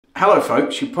Hello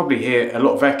folks, you'll probably hear a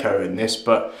lot of echo in this,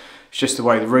 but it's just the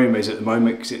way the room is at the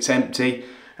moment because it's empty,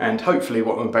 and hopefully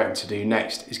what I'm about to do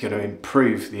next is going to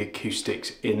improve the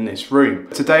acoustics in this room.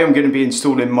 Today I'm going to be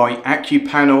installing my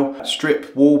Acupanel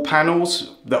strip wall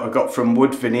panels that I got from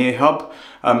Wood Veneer Hub.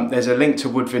 There's a link to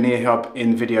Wood Veneer Hub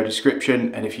in the video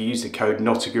description, and if you use the code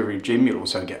NotAGuruGym you'll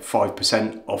also get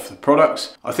 5% off the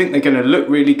products. I think they're going to look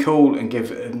really cool and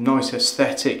give a nice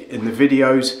aesthetic in the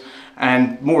videos.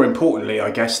 And more importantly, I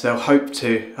guess they'll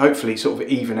hopefully sort of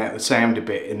even out the sound a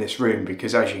bit in this room,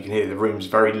 because as you can hear, the room's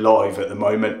very live at the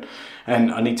moment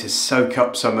and I need to soak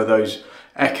up some of those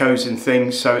echoes and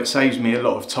things, so it saves me a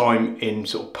lot of time in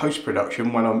sort of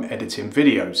post-production when I'm editing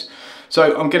videos.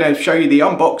 So I'm going to show you the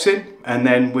unboxing, and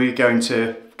then we're going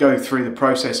to go through the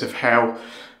process of how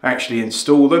I actually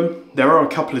install them. There are a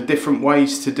couple of different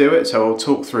ways to do it, so I'll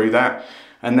talk through that,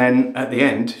 and then at the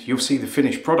end you'll see the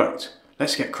finished product.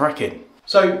 Let's get cracking.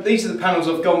 So these are the panels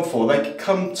I've gone for. They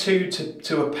come two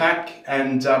to a pack,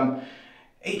 and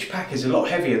each pack is a lot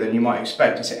heavier than you might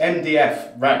expect. It's an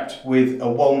MDF wrapped with a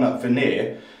walnut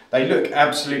veneer. They look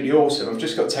absolutely awesome. I've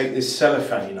just got to take this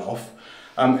cellophane off.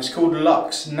 It's called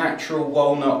Luxe Natural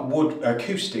Walnut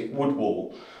Acoustic Wood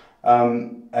Wall.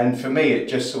 And for me it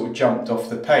just sort of jumped off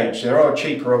the page. There are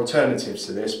cheaper alternatives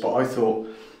to this, but I thought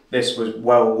this was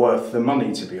well worth the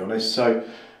money, to be honest. So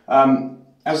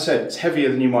as I said, it's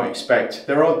heavier than you might expect.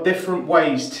 There are different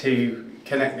ways to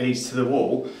connect these to the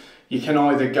wall. You can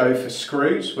either go for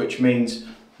screws, which means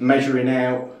measuring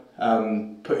out,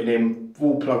 putting in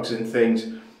wall plugs and things,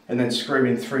 and then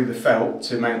screwing through the felt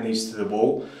to mount these to the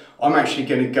wall. I'm actually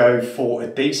going to go for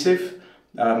adhesive.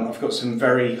 I've got some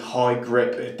very high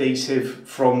grip adhesive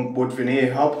from Wood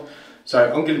Veneer Hub,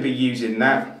 so I'm going to be using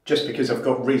that just because I've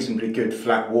got reasonably good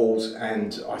flat walls,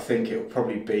 and I think it'll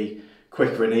probably be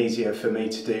quicker and easier for me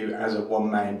to do as a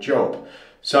one-man job.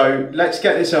 So let's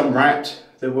get this unwrapped.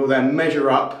 We'll then measure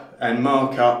up and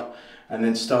mark up and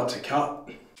then start to cut.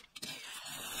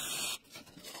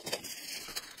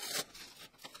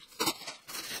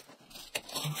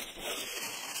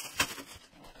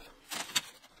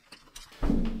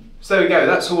 So there we go,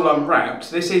 that's all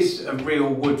unwrapped. This is a real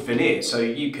wood veneer, so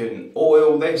you can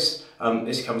oil this.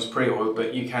 This comes pre-oiled,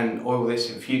 but you can oil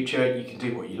this in future. You can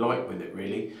do what you like with it,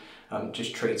 really.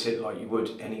 Just treat it like you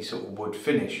would any sort of wood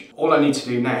finish. All I need to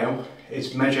do now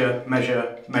is measure,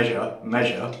 measure, measure,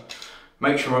 measure,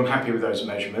 make sure I'm happy with those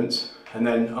measurements, and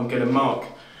then I'm going to mark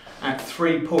at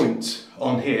 3 points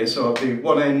on here. So I'll do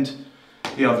one end,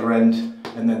 the other end,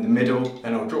 and then the middle,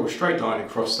 and I'll draw a straight line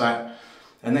across that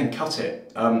and then cut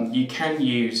it. You can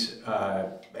use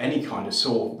any kind of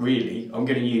saw, really. I'm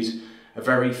going to use a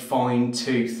very fine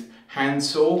tooth hand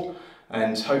saw,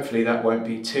 and hopefully that won't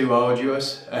be too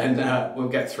arduous, and we'll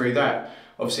get through that.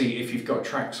 Obviously if you've got a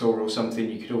track saw or something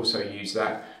you could also use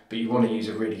that, but you want to use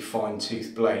a really fine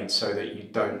tooth blade so that you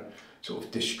don't sort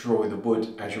of destroy the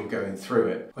wood as you're going through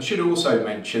it. I should also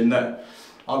mention that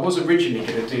I was originally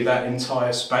going to do that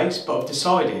entire space, but I've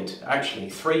decided actually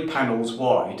 3 panels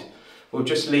wide will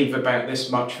just leave about this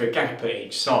much of a gap at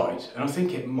each side, and I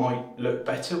think it might look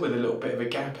better with a little bit of a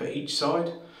gap at each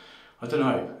side. I don't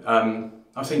know.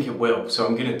 I think it will, so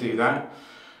I'm going to do that,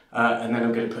 and then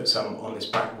I'm going to put some on this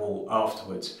back wall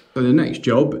afterwards. So the next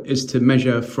job is to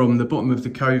measure from the bottom of the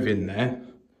cove in there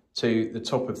to the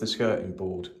top of the skirting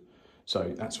board.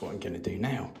 So that's what I'm going to do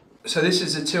now. So this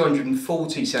is a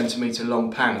 240 centimetre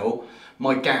long panel.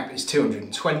 My gap is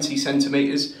 220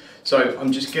 centimetres, so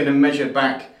I'm just going to measure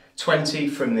back 20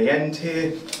 from the end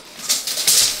here.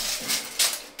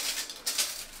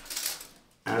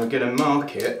 And I'm going to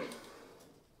mark it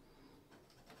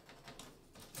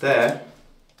there,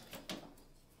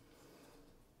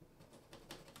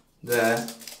 there,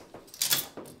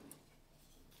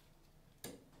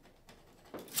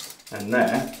 and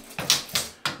there,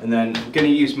 and then I'm going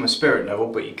to use my spirit level,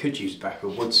 but you could use back a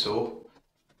wood saw.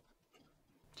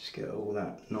 Just get all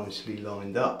that nicely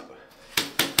lined up,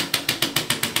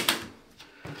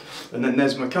 and then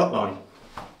there's my cut line.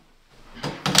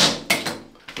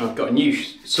 And I've got a new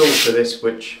saw for this,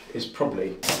 which is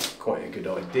probably quite a good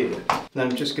idea.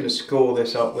 Then I'm just going to score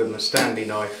this up with my Stanley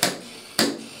knife.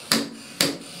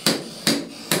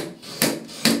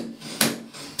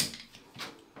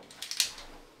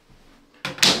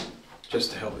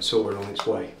 Just to help it saw along its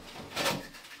way.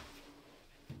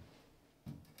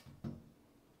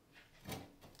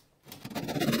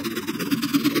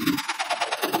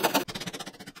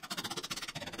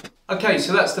 Okay,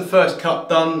 so that's the first cut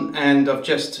done, and I've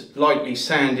just lightly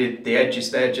sanded the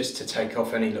edges there just to take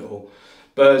off any little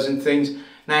burrs and things.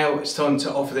 Now it's time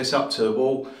to offer this up to the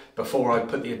wall before I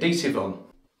put the adhesive on.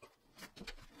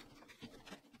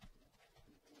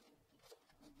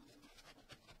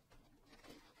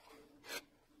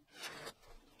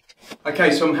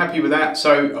 Okay, so I'm happy with that.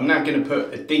 So I'm now going to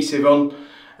put adhesive on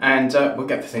and we'll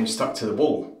get the thing stuck to the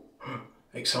wall.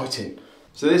 Exciting.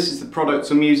 So this is the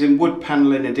product I'm using, wood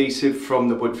paneling adhesive from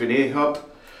the Wood Veneer Hub.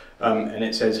 And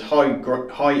it says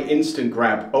high instant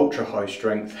grab, ultra high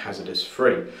strength, hazardous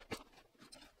free.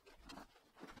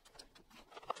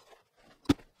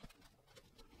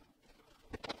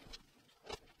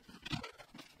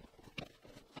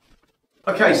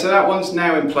 Okay, so that one's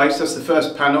now in place. That's the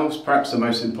first panel, it's perhaps the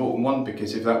most important one,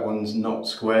 because if that one's not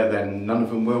square then none of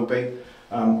them will be.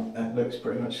 That looks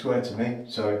pretty much square to me,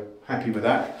 so happy with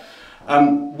that.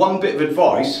 One bit of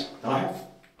advice, I have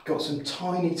got some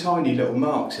tiny little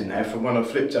marks in there from when I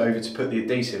flipped it over to put the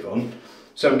adhesive on.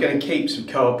 So I'm going to keep some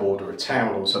cardboard or a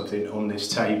towel or something on this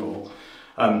table.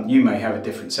 You may have a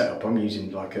different setup. I'm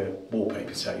using like a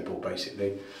wallpaper table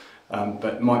basically.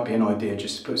 But it might be an idea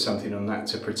just to put something on that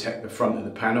to protect the front of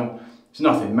the panel. It's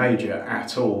nothing major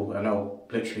at all, and I'll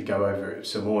literally go over it with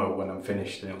some oil when I'm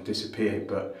finished and it'll disappear,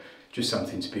 but just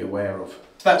something to be aware of.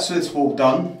 That's this wall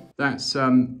done. That's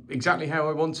exactly how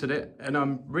I wanted it, and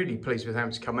I'm really pleased with how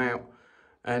it's come out.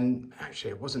 And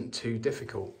actually it wasn't too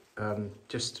difficult.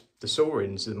 Just the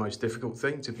sawing's the most difficult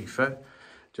thing, to be fair.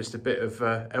 Just a bit of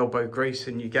elbow grease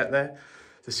and you get there.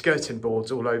 The skirting board's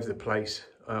all over the place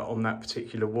on that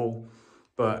particular wall,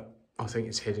 but I think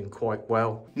it's hidden quite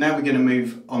well. Now we're going to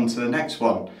move on to the next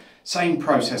one. Same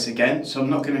process again, so I'm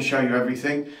not going to show you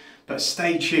everything, but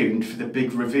stay tuned for the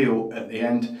big reveal at the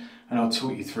end and I'll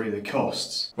talk you through the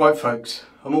costs. Right folks,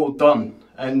 I'm all done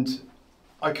and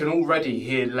I can already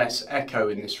hear less echo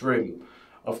in this room.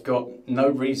 I've got no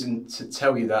reason to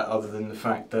tell you that other than the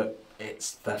fact that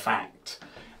it's the fact.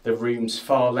 The room's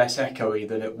far less echoey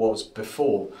than it was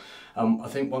before. I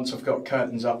think once I've got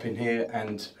curtains up in here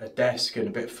and a desk and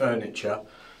a bit of furniture,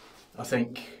 I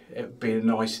think it would be a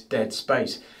nice dead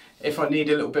space. If I need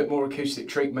a little bit more acoustic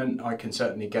treatment, I can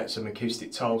certainly get some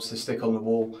acoustic tiles to stick on the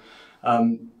wall.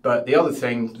 But the other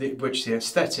thing, which the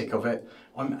aesthetic of it,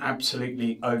 I'm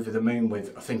absolutely over the moon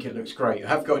with. I think it looks great. I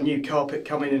have got a new carpet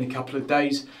coming in a couple of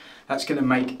days. That's going to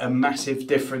make a massive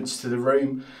difference to the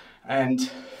room. And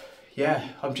yeah,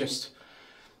 I'm just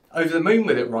over the moon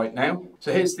with it right now.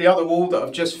 So here's the other wall that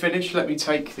I've just finished. Let me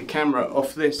take the camera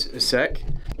off this a sec.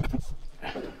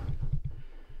 And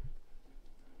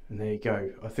there you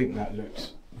go. I think that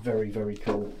looks very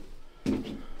cool.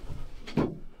 And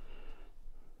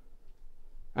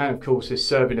of course it's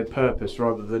serving a purpose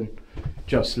rather than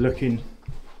just looking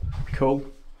cool.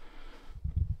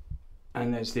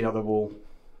 And there's the other wall.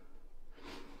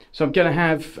 So I'm going to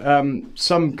have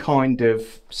some kind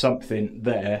of something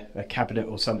there, a cabinet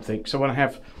or something. So I want to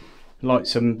have like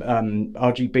some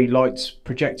RGB lights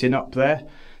projecting up there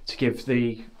to give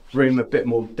the room a bit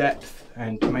more depth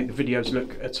and to make the videos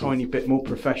look a tiny bit more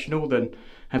professional than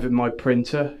having my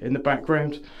printer in the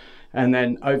background. And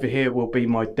then over here will be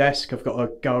my desk. I've got a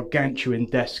gargantuan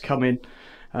desk coming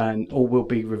and all will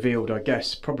be revealed, I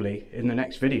guess, probably in the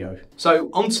next video. So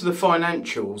onto the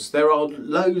financials. There are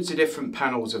loads of different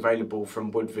panels available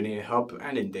from Wood Veneer Hub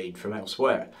and indeed from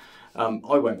elsewhere.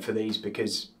 I went for these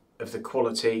because of the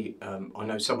quality. I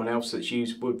know someone else that's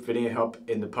used Wood Veneer Hub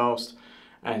in the past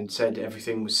and said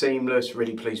everything was seamless,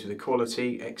 really pleased with the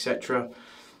quality, etc.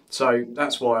 So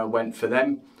that's why I went for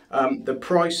them. The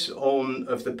price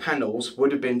of the panels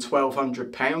would have been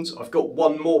 £1,200. I've got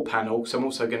one more panel, so I'm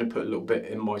also going to put a little bit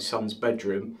in my son's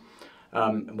bedroom.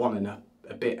 One and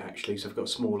a bit actually, so I've got a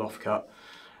small offcut.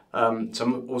 So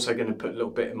I'm also going to put a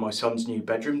little bit in my son's new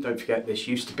bedroom. Don't forget, this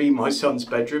used to be my son's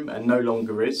bedroom and no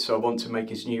longer is, so I want to make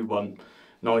his new one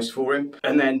nice for him.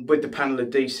 And then with the panel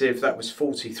adhesive, that was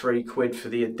 43 quid for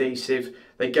the adhesive.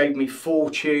 They gave me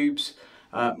 4 tubes.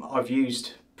 I've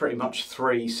used pretty much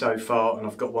 3 so far and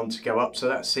I've got 1 to go up, so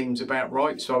that seems about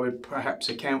right. So I would perhaps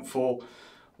account for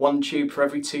 1 tube for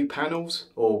every 2 panels,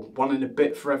 or 1 and a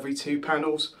bit for every 2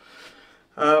 panels.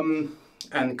 And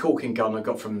the caulking gun I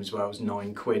got from them as well was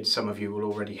 9 quid. Some of you will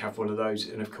already have one of those,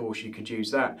 and of course you could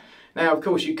use that. Now of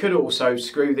course you could also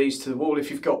screw these to the wall. If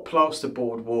you've got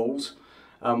plasterboard walls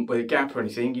with a gap or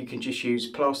anything, you can just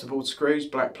use plasterboard screws,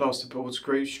 black plasterboard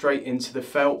screws straight into the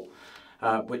felt.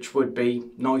 Which would be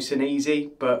nice and easy,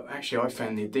 but actually I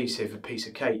found the adhesive a piece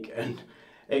of cake and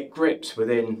it grips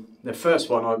within. The first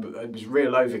one it was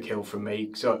real overkill from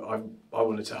me, so I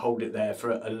wanted to hold it there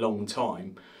for a long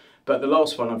time, but the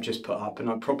last one I've just put up and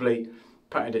I probably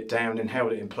patted it down and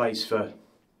held it in place for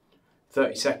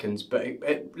 30 seconds, but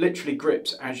it literally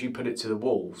grips as you put it to the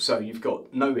wall, so you've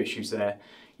got no issues there.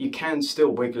 You can still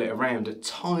wiggle it around a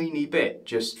tiny bit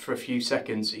just for a few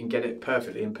seconds, you can get it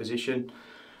perfectly in position.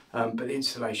 but the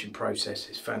installation process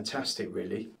is fantastic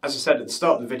really. As I said at the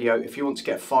start of the video, if you want to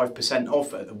get 5%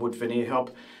 off at the Wood Veneer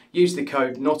Hub, use the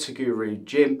code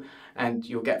NotAGuruGym and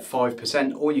you'll get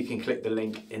 5%, or you can click the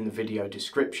link in the video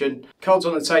description. Cards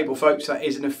on the table folks, that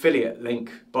is an affiliate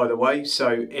link by the way,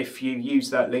 so if you use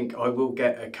that link I will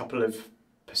get a couple of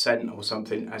 % or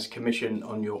something as commission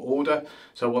on your order,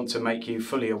 so I want to make you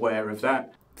fully aware of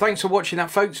that. Thanks for watching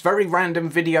that folks, very random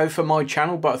video for my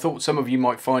channel, but I thought some of you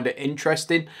might find it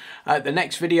interesting. The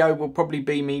next video will probably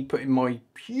be me putting my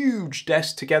huge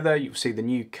desk together. You'll see the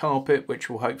new carpet, which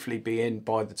will hopefully be in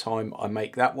by the time I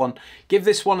make that one. Give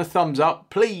this one a thumbs up,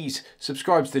 please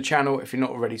subscribe to the channel if you're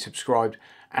not already subscribed,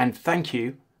 and thank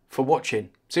you for watching.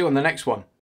 See you on the next one.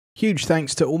 Huge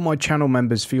thanks to all my channel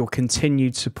members for your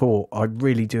continued support, I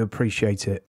really do appreciate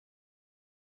it.